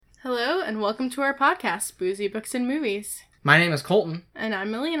Hello, and welcome to our podcast, Boozy Books and Movies. My name is Colton. And I'm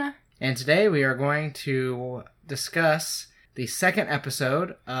Melina. And today we are going to discuss the second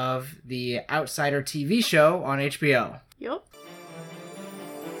episode of the Outsider TV show on HBO. Yup.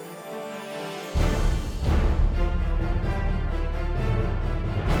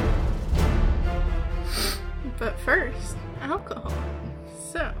 But first, alcohol.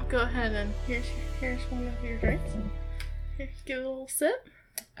 So, go ahead and here's one of your drinks. Here, give it a little sip.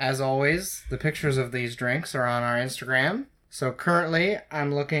 As always, the pictures of these drinks are on our Instagram. So currently,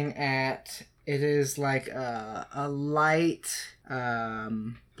 I'm looking at, it is like a light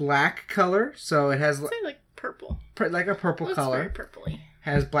black color. So it has I'd say like purple. Like a purple Looks color. very purpley.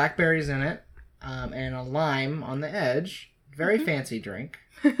 Has blackberries in it and a lime on the edge. Very fancy drink.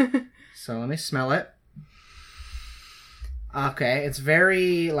 So let me smell it. Okay, it's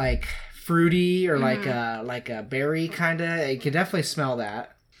very like fruity or like a berry kind of. You can definitely smell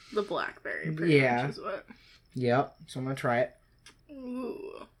that. The blackberry, pretty much is what. Yep. So I'm gonna try it.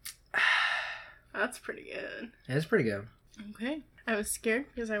 Ooh, that's pretty good. It is pretty good. Okay, I was scared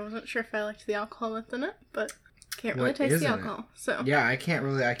because I wasn't sure if I liked the alcohol within it, but can't really What taste is the in alcohol. So yeah, I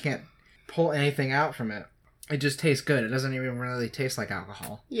can't pull anything out from it. It just tastes good. It doesn't even really taste like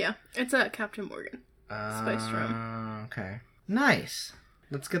alcohol. Yeah, it's a Captain Morgan spiced rum. Okay, nice.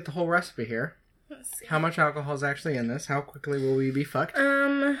 Let's get the whole recipe here. Let's see. How much alcohol is actually in this? How quickly will we be fucked?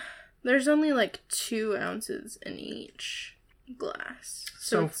 There's only like 2 ounces in each glass.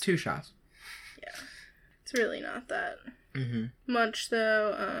 So it's, 2 shots. Yeah. It's really not that much,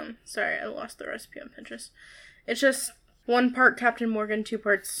 though. Sorry, I lost the recipe on Pinterest. It's just 1 part Captain Morgan, 2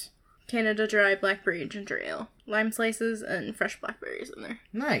 parts Canada Dry Blackberry Ginger Ale. Lime slices and fresh blackberries in there.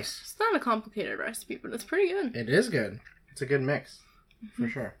 Nice. It's not a complicated recipe, but it's pretty good. It is good. It's a good mix. For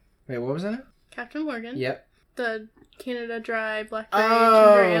sure. Wait, what was in it? Captain Morgan. Yep. The Canada Dry Blackberry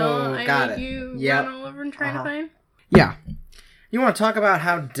Ginger Ale. I made you run all over and try to find. Yeah. You want to talk about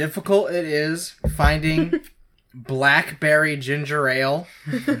how difficult it is finding blackberry ginger ale?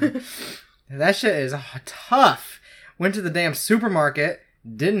 That shit is tough. Went to the damn supermarket,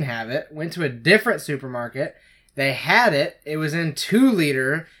 didn't have it. Went to a different supermarket. They had it. It was in 2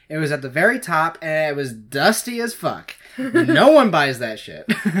 liter. It was at the very top, and it was dusty as fuck. No one buys that shit.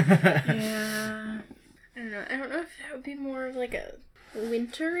 Yeah. I don't know. I don't know if that would be more of like a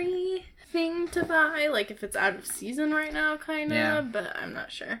wintry thing to buy. Like if it's out of season right now, kind of. Yeah. But I'm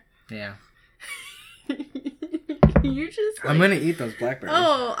not sure. Yeah. You just like, I'm gonna eat those blackberries.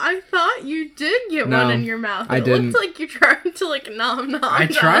 Oh, I thought you did get No, one in your mouth. I didn't. It looked like you tried to like nom I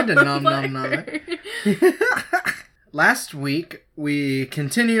tried to nom blackberry. it. Last week, we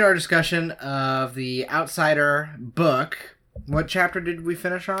continued our discussion of the Outsider book. What chapter did we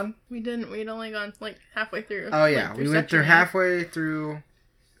finish on? We didn't. We'd only gone like halfway through. Oh yeah, like, we went through halfway through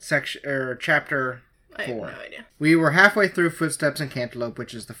chapter 4. I have no idea. We were halfway through Footsteps and Cantaloupe,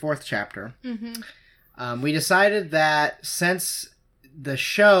 which is the 4th chapter. We decided that since the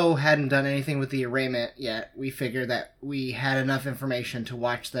show hadn't done anything with the arraignment yet, we figured that we had enough information to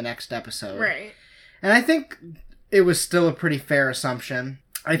watch the next episode. Right. And I think it was still a pretty fair assumption.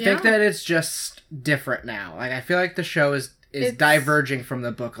 I think that it's just different now. Like, I feel like the show is diverging from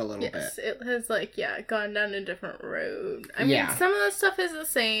the book a little bit. Yes, it has, like, gone down a different road. I mean, some of the stuff is the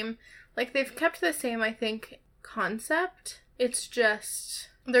same. Like, they've kept the same, I think, concept. It's just,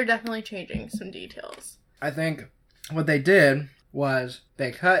 they're definitely changing some details. I think what they did was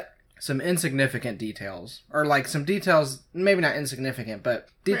they cut some insignificant details. Or, like, some details, maybe not insignificant, but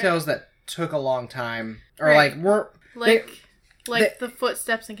details that took a long time. Or, like, weren't... Like the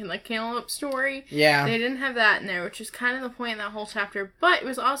Footsteps and like Cantaloupe story. Yeah. They didn't have that in there, which is kind of the point in that whole chapter. But it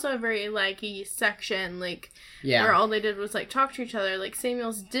was also a very laggy section, like, where all they did was, like, talk to each other. Like,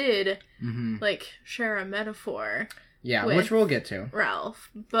 Samuels did, like, share a metaphor. Yeah, which we'll get to.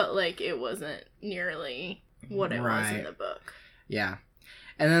 Ralph. But, like, it wasn't nearly what it was in the book. Yeah.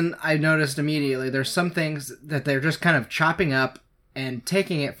 And then I noticed immediately there's some things that they're just kind of chopping up and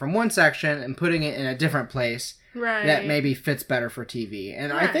taking it from one section and putting it in a different place. Right. That maybe fits better for TV.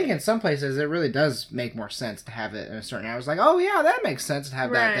 And I think in some places it really does make more sense to have it in a certain... I was like, oh yeah, that makes sense to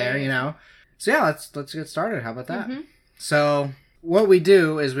have that there, you know? So yeah, let's get started. How about that? So what we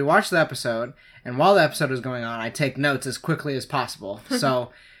do is we watch the episode, and while the episode is going on, I take notes as quickly as possible.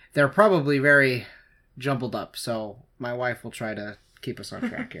 So they're probably very jumbled up. So my wife will try to keep us on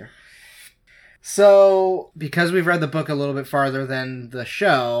track here. So, because we've read the book a little bit farther than the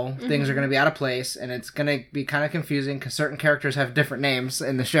show, things are going to be out of place, and it's going to be kind of confusing because certain characters have different names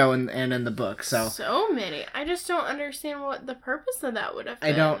in the show and in the book. So many. I just don't understand what the purpose of that would have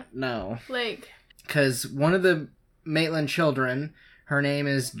been. I don't know. Like... Because one of the Maitland children, her name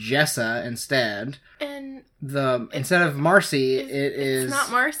is Jessa instead. And instead of Marcy, it's not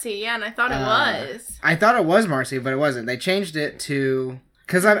Marcy, yeah, and I thought it was. I thought it was Marcy, but it wasn't. They changed it to...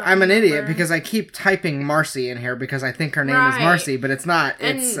 Because I'm an idiot, because I keep typing Marcy in here because I think her name is Marcy, but it's not.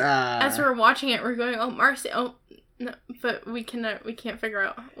 And it's as we're watching it, we're going, "Oh, Marcy." Oh, no, but we can't figure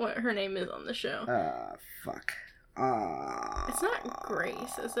out what her name is on the show. Fuck. It's not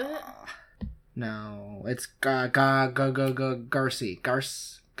Grace, is it? No, it's Garcy.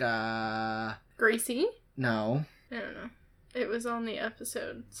 Gracie? No. I don't know. It was on the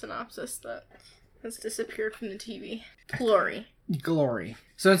episode synopsis that has disappeared from the TV. Glory.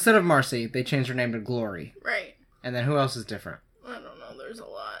 So instead of Marcy, they changed her name to Glory. Right. And then who else is different? I don't know. There's a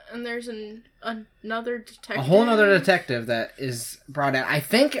lot. And there's another detective. A whole other detective that is brought in. I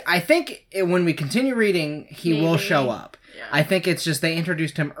think when we continue reading, he will show up. Yeah. I think it's just they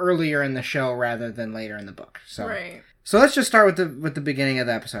introduced him earlier in the show rather than later in the book. So. Right. So let's just start with the beginning of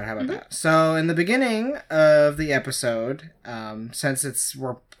the episode. How about that? So in the beginning of the episode, since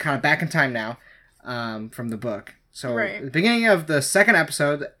we're kind of back in time now, from the book. So the beginning of the second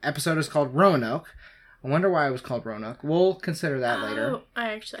episode, the episode is called Roanoke. I wonder why it was called Roanoke. We'll consider that later.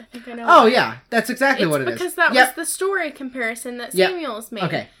 I think I know. Oh, yeah. That's exactly what it is. Because that was the story comparison that Samuel's made.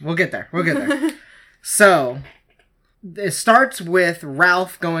 Okay, we'll get there. So, it starts with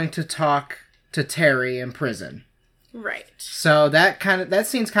Ralph going to talk to Terry in prison. Right. So that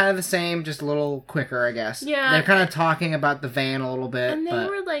scene's kind of the same, just a little quicker, I guess. Yeah. They're kind of talking about the van a little bit. And they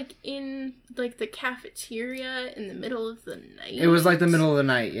were in the cafeteria in the middle of the night. It was the middle of the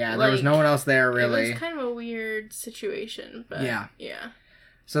night, yeah. There was no one else there, really. It was kind of a weird situation, but yeah.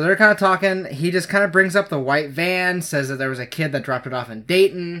 So they're kind of talking. He just kind of brings up the white van, says that there was a kid that dropped it off in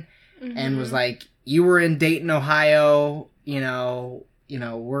Dayton, and was like, "You were in Dayton, Ohio,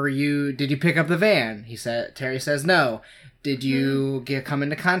 did you pick up the van?" Terry says no. Did you come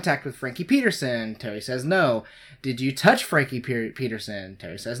into contact with Frankie Peterson? Terry says no. Did you touch Frankie Peterson?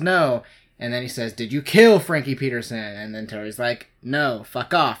 Terry says no. And then he says, did you kill Frankie Peterson? And then Terry's like, no,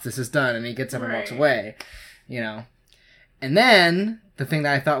 fuck off, this is done. And he gets up and walks away, And then, the thing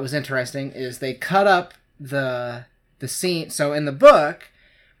that I thought was interesting is they cut up the scene. So in the book,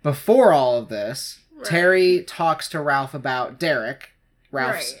 before all of this, Terry talks to Ralph about Derek,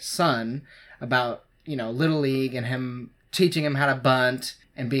 Ralph's son, about, Little League and him teaching him how to bunt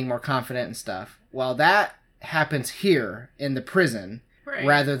and being more confident and stuff. Well, that happens here in the prison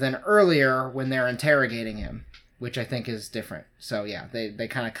rather than earlier when they're interrogating him, which I think is different. So, yeah, they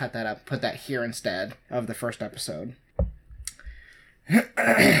kind of cut that up, put that here instead of the first episode.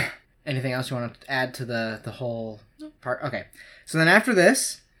 Anything else you want to add to the whole part? Okay. So then after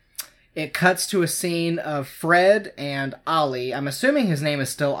this, it cuts to a scene of Fred and Ollie. I'm assuming his name is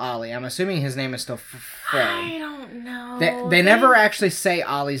still Ollie. I'm assuming his name is still Fred. I don't know. They never actually say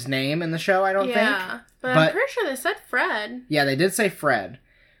Ollie's name in the show, I don't think. Yeah, but I'm pretty sure they said Fred. Yeah, they did say Fred.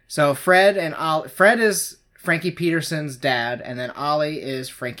 So Fred and Ollie... Fred is Frankie Peterson's dad, and then Ollie is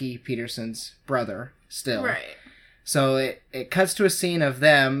Frankie Peterson's brother still. Right. So it cuts to a scene of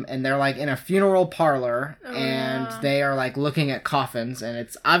them, and they're in a funeral parlor, and they are looking at coffins, and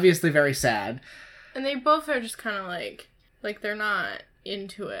it's obviously very sad. And they both are just kind of they're not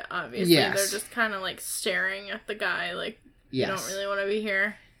into it, obviously. Yes. They're just kind of staring at the guy, you don't really want to be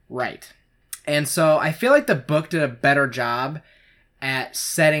here. Right. And so I feel like the book did a better job at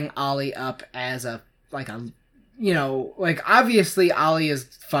setting Ollie up as obviously Ollie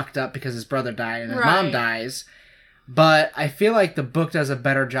is fucked up because his brother died and his mom dies. But I feel like the book does a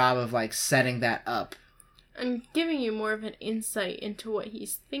better job of setting that up. And giving you more of an insight into what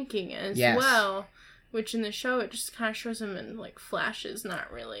he's thinking as well. Which in the show, it just kind of shows him in flashes, not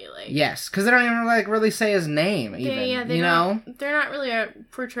really Yes, because they don't even really say his name, even. Yeah, they're not really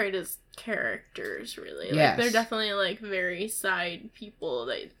portrayed as characters, really. Yes. They're definitely very side people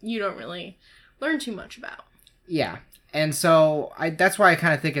that you don't really learn too much about. Yeah, and so that's why I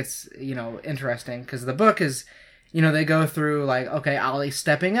kind of think it's, interesting, because the book is... they go through, okay, Ollie's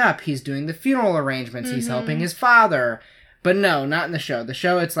stepping up. He's doing the funeral arrangements. He's helping his father. But no, not in the show. The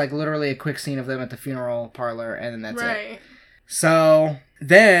show, it's, literally a quick scene of them at the funeral parlor, and then that's it. So,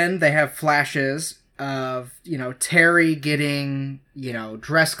 then they have flashes of, Terry getting,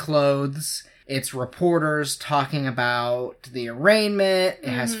 dress clothes. It's reporters talking about the arraignment. It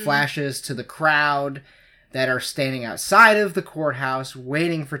has flashes to the crowd that are standing outside of the courthouse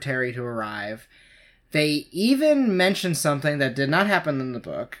waiting for Terry to arrive. They even mention something that did not happen in the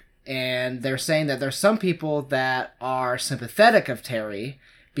book, and they're saying that there's some people that are sympathetic of Terry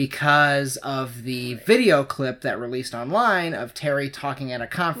because of the video clip that released online of Terry talking at a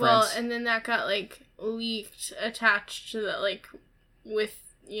conference. Well, and then that got, leaked, attached to the, with,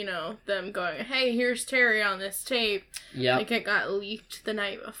 you know, them going, hey, here's Terry on this tape. Yeah. Like, it got leaked the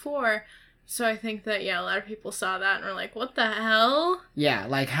night before. So I think that, yeah, a lot of people saw that and were like, what the hell? Yeah,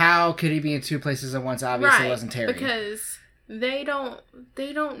 like, how could he be in two places at once? Obviously, it wasn't Terry. Because they don't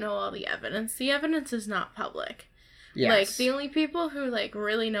know all the evidence. The evidence is not public. Yes. Like, the only people who, like,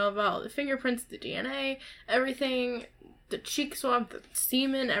 really know about the fingerprints, the DNA, everything, the cheek swab, the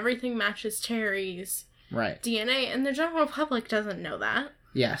semen, everything matches Terry's DNA, and the general public doesn't know that.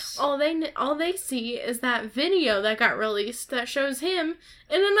 Yes. All they see is that video that got released that shows him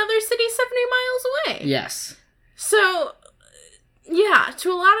in another city 70 miles away. Yes. So, yeah,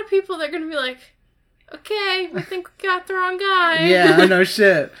 to a lot of people, they're going to be like, okay, we think we got the wrong guy. Yeah, no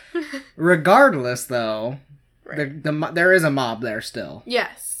shit. Regardless, though, there is a mob there still.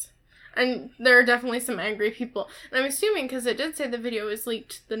 Yes. And there are definitely some angry people. And I'm assuming, because it did say the video was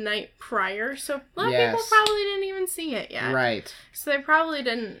leaked the night prior, so a lot of people probably didn't even see it yet. Right. So they probably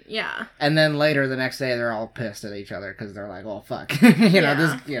didn't, yeah. And then later, the next day, they're all pissed at each other, because they're like, well, fuck.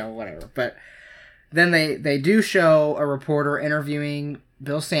 Whatever. But then they do show a reporter interviewing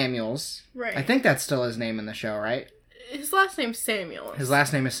Bill Samuels. Right. I think that's still his name in the show, right? His last name's Samuels. His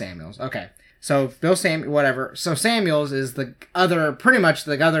last name is Samuels. Okay. So, whatever. So, Samuels is pretty much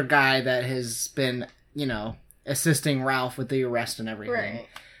the other guy that has been, you know, assisting Ralph with the arrest and everything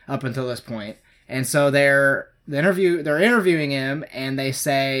up until this point. And so they're interviewing him, and they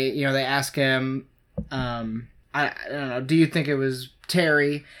say, you know, they ask him, I don't know, do you think it was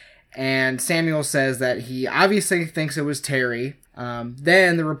Terry? And Samuel says that he obviously thinks it was Terry.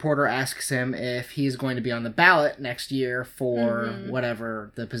 Then the reporter asks him if he's going to be on the ballot next year for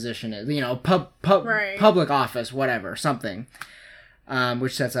whatever the position is, you know, public office, whatever, something,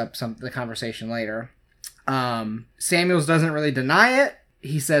 which sets up the conversation later. Samuels doesn't really deny it.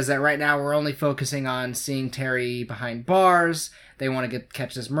 He says that right now we're only focusing on seeing Terry behind bars. They want to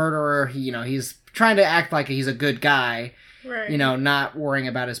catch this murderer. He's trying to act like he's a good guy. Right. You know, not worrying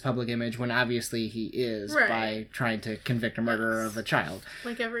about his public image when obviously he is by trying to convict a murderer of a child.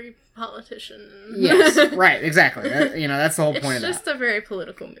 Like every politician. Yes, right, exactly. That's the whole point of that. It's just a very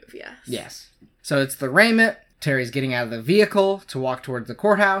political move, yes. Yes. So it's the arraignment. Terry's getting out of the vehicle to walk towards the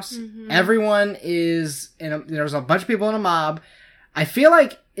courthouse. Mm-hmm. Everyone is there's a bunch of people in a mob. I feel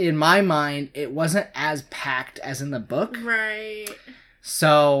like, in my mind, it wasn't as packed as in the book. Right.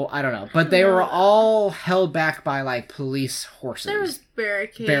 So, I don't know. But they were all held back by, like, police horses. There was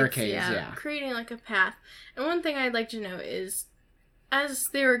barricades. Barricades, yeah. Creating, like, a path. And one thing I'd like to know is, as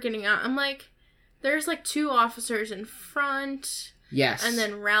they were getting out, I'm like, there's, like, 2 officers in front. Yes. And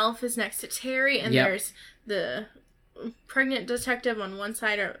then Ralph is next to Terry. And there's the pregnant detective on one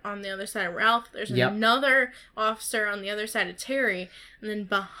side, or on the other side of Ralph. There's another officer on the other side of Terry. And then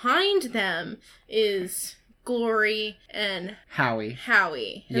behind them is Glory and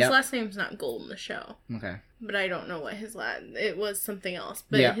Howie. His last name's not Gold in the show. Okay. But I don't know what his it was something else.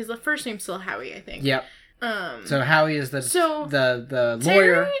 But his first name's still Howie, I think. Yep. So Howie is the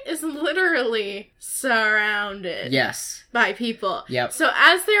lawyer. Terry is literally surrounded. Yes. By people. Yep. So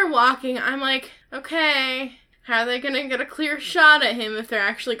as they're walking, I'm like, okay, how are they gonna get a clear shot at him if they're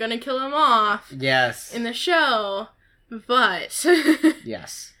actually gonna kill him off? Yes. In the show. But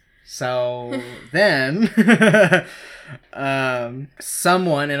yes. So then,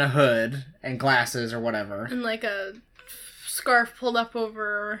 someone in a hood and glasses or whatever, and like a scarf pulled up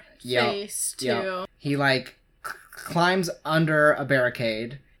over face too. Yep. He like climbs under a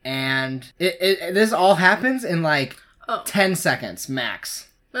barricade, and this all happens in like 10 seconds max.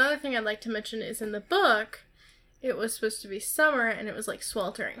 Another thing I'd like to mention is in the book, it was supposed to be summer, and it was like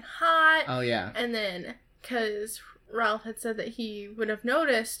sweltering hot. Oh yeah, and then because Ralph had said that he would have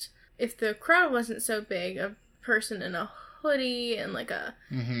noticed, if the crowd wasn't so big, a person in a hoodie and like a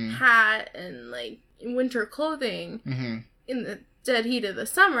hat and like winter clothing in the dead heat of the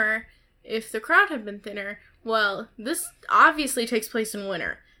summer, if the crowd had been thinner, well, this obviously takes place in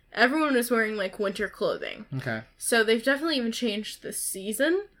winter. Everyone is wearing like winter clothing. Okay. So they've definitely even changed the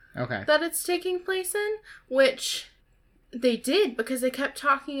season that it's taking place in, which they did because they kept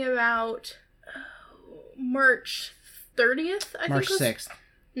talking about March 30th, I think. March 6th.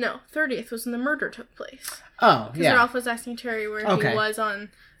 No, 30th was when the murder took place. Oh, yeah. Because Ralph was asking Terry where he was on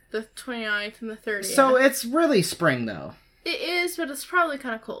the 29th and the 30th. So it's really spring, though. It is, but it's probably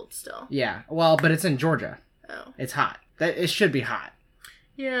kind of cold still. Yeah, well, but it's in Georgia. Oh. It's hot. It should be hot.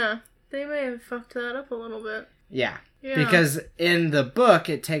 Yeah, they may have fucked that up a little bit. Yeah. Because in the book,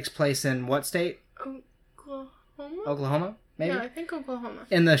 it takes place in what state? Oklahoma? Oklahoma? Maybe? Yeah, I think Oklahoma.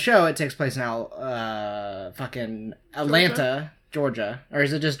 In the show, it takes place in fucking Atlanta, Georgia. Or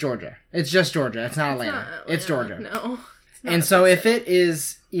is it just Georgia? It's just Georgia. It's not Atlanta. It's Georgia. No. And so if it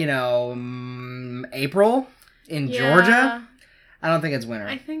is, April in Georgia, I don't think it's winter.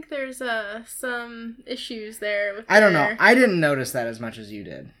 I think there's some issues there. With I don't know. I didn't notice that as much as you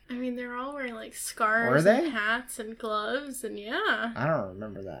did. I mean, they're all wearing like scarves and hats and gloves, and yeah. I don't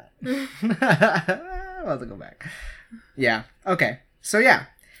remember that. I'll have to go back. Yeah. Okay. So yeah.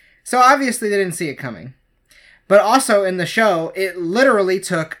 So obviously they didn't see it coming. But also in the show, it literally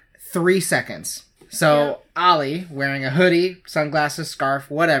took 3 seconds. So Ollie, wearing a hoodie, sunglasses,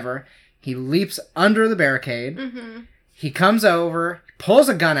 scarf, whatever, he leaps under the barricade. Mm-hmm. He comes over, pulls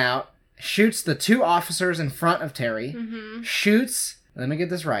a gun out, shoots the 2 officers in front of Terry, shoots... Let me get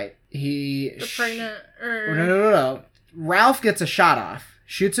this right. No. Ralph gets a shot off,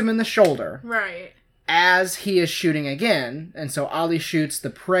 shoots him in the shoulder. Right. As he is shooting again, and so Ollie shoots the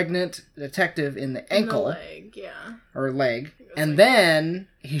pregnant detective in the ankle. In the leg, yeah. Or leg. And then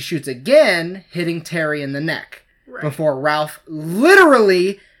he shoots again, hitting Terry in the neck. Right. Before Ralph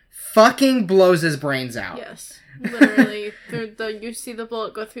literally fucking blows his brains out. Yes. Literally, you see the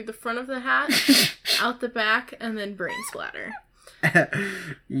bullet go through the front of the hat, out the back, and then brain splatter.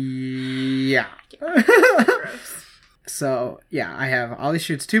 Yeah. Gross. So, yeah, I have Ollie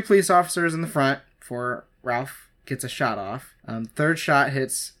shoots 2 police officers in the front before Ralph gets a shot off. Third shot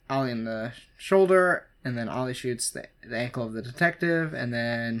hits Ollie in the shoulder, and then Ollie shoots the ankle of the detective, and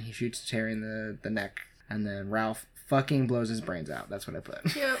then he shoots Terry in the neck, and then Ralph fucking blows his brains out. That's what I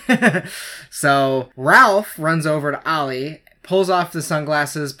put. Yep. So Ralph runs over to Ollie, pulls off the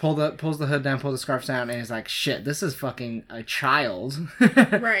sunglasses, pulls the hood down, pulls the scarf down, and he's like, "Shit, this is fucking a child."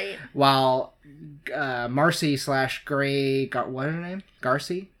 Right. While Marcy / Gray, what is her name?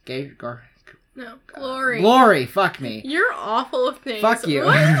 No, Glory. Glory, fuck me. You're awful of things. Fuck you.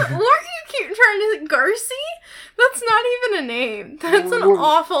 What you keep trying to... Garcy? That's not even a name. That's an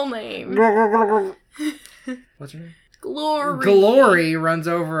awful name. What's her name? Glory runs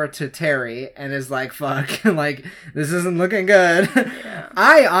over to Terry and is like, fuck, like, this isn't looking good. Yeah.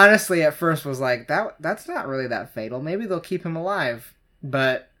 I honestly at first was like, that's not really that fatal. Maybe they'll keep him alive.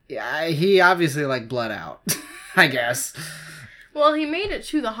 But he obviously, like, bled out, I guess. Well, he made it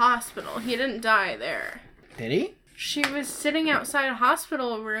to the hospital. He didn't die there. Did he? She was sitting outside a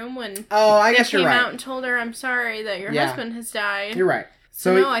hospital room when I guess you're right. They came out and told her, "I'm sorry that your husband has died." You're right.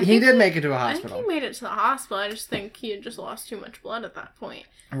 So no, he did make it to a hospital. I think he made it to the hospital. I just think he had just lost too much blood at that point.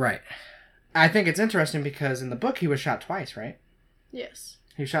 Right. I think it's interesting because in the book he was shot twice, right? Yes.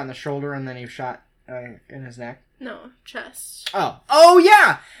 He was shot in the shoulder and then he was shot in his neck. No, chest. Oh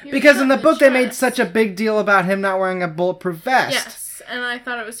yeah! Because in the book they made such a big deal about him not wearing a bulletproof vest. Yes, and I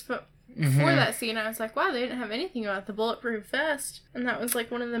thought it was for that scene. I was like, wow, they didn't have anything about the bulletproof vest, and that was like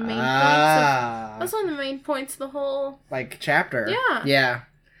one of the main points. That's one of the main points of the whole chapter. Yeah. Yeah.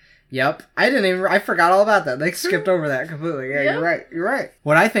 Yep. I forgot all about that. They skipped over that completely. Yeah, yep. You're right.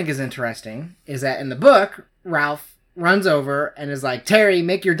 What I think is interesting is that in the book, Ralph runs over and is like, "Terry,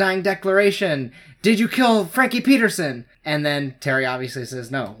 make your dying declaration. Did you kill Frankie Peterson?" And then Terry obviously says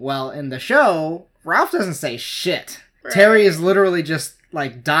no. Well, in the show, Ralph doesn't say shit. Right. Terry is literally just,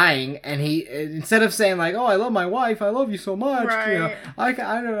 like, dying, and he, instead of saying, like, "Oh, I love my wife, I love you so much, right. I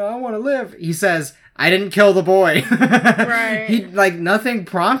don't know, I want to live," he says, "I didn't kill the boy." Right. He, like, nothing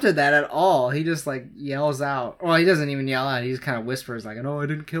prompted that at all. He just, like, yells out. Well, he doesn't even yell out. He just kind of whispers, like, "No, I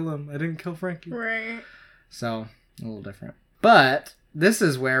didn't kill him. I didn't kill Frankie." Right. So, a little different. But this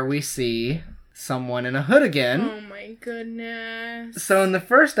is where we see someone in a hood again. Oh my goodness. So in the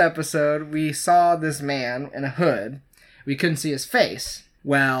first episode, we saw this man in a hood. We couldn't see his face.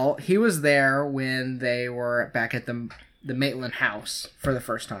 Well, he was there when they were back at the Maitland house for the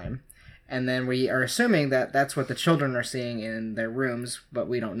first time. And then we are assuming that that's what the children are seeing in their rooms, but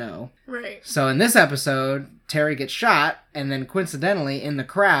we don't know. Right. So in this episode, Terry gets shot, and then coincidentally, in the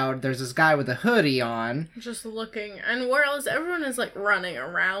crowd, there's this guy with a hoodie on. Just looking. And whereas everyone is, like, running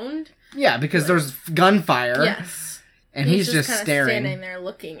around. Yeah, because there's gunfire. Yes. And he's just staring. Standing there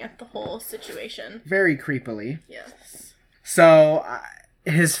looking at the whole situation. Very creepily. Yes. So...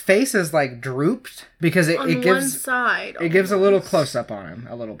 his face is, like, drooped because it gives one side. It gives a little close up on him,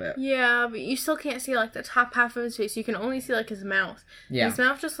 a little bit. Yeah, but you still can't see, like, the top half of his face. You can only see, like, his mouth. Yeah. His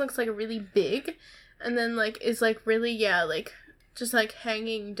mouth just looks, like, really big, and then, like, is, like, really, like, just, like,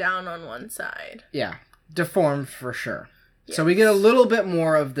 hanging down on one side. Yeah. Deformed for sure. Yes. So we get a little bit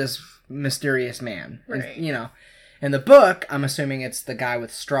more of this mysterious man. Right. And, in the book, I'm assuming it's the guy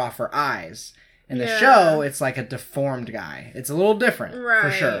with straw for eyes. In the show, it's like a deformed guy. It's a little different, for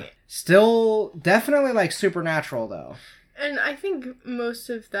sure. Still, definitely, like, supernatural, though. And I think most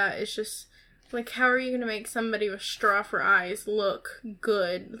of that is just, like, how are you going to make somebody with straw for eyes look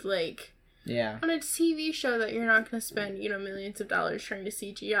good? Like, Yeah. On a TV show that you're not going to spend, millions of dollars trying to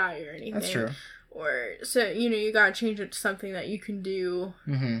CGI or anything. That's true. Or, so, you got to change it to something that you can do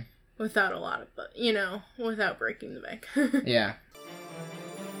without a lot of, without breaking the bank. Yeah.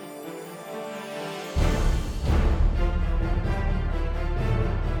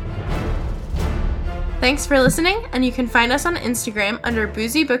 Thanks for listening, and you can find us on Instagram under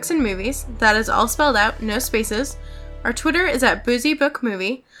Boozy Books and Movies. That is all spelled out, no spaces. Our Twitter is at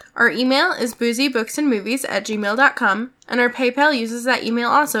BoozyBookMovie. Our email is boozybooksandmovies@gmail.com, and our PayPal uses that email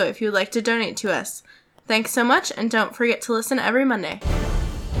also if you would like to donate to us. Thanks so much, and don't forget to listen every Monday.